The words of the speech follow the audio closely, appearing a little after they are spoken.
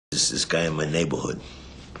this guy in my neighborhood.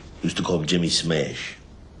 Used to call him Jimmy Smash.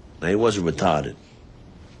 Now, he wasn't retarded,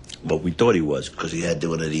 but we thought he was because he had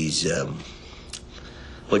one of these,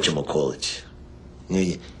 whatchamacallit.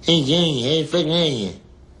 Hey, Jimmy, how the fuck are you?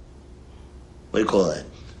 What do you call that?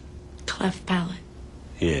 Cleft palate.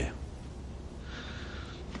 Yeah.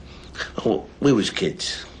 Oh, we was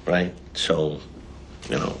kids, right? So,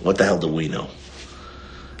 what the hell do we know?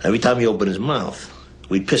 Every time he opened his mouth,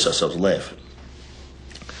 we'd piss ourselves laughing.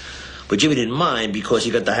 But Jimmy didn't mind because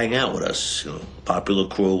he got to hang out with us, popular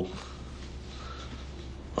crew.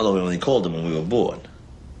 Although we only called him when we were bored.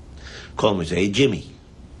 Called him and say, hey, Jimmy,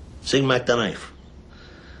 sing Mac the Knife.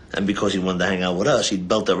 And because he wanted to hang out with us, he'd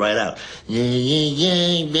belt it right out.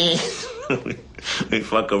 Yeah, man. We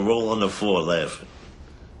fucking roll on the floor laughing.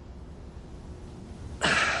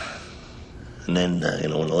 And then,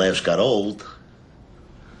 when the laughs got old,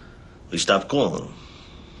 we stopped calling him.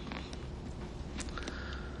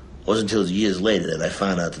 It wasn't until years later that I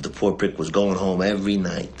found out that the poor prick was going home every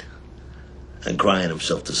night and crying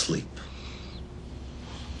himself to sleep.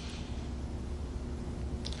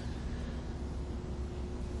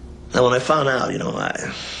 Now, when I found out,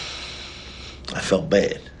 I felt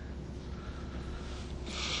bad.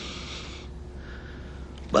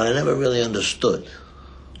 But I never really understood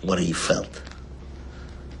what he felt.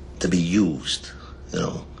 To be used,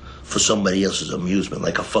 for somebody else's amusement,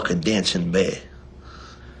 like a fucking dancing bear.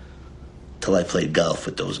 Till I played golf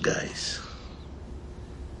with those guys.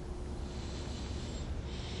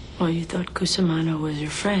 Well, you thought Cusimano was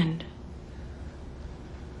your friend.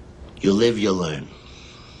 You live, you learn.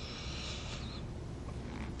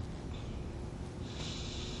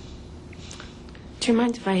 Do you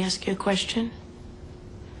mind if I ask you a question?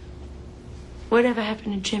 Whatever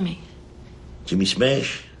happened to Jimmy? Jimmy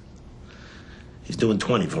Smash? He's doing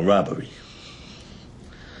 20 for robbery.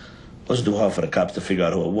 Wasn't too hard for the cops to figure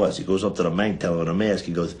out who it was. He goes up to the bank teller with a mask.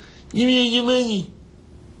 He goes, give me your money.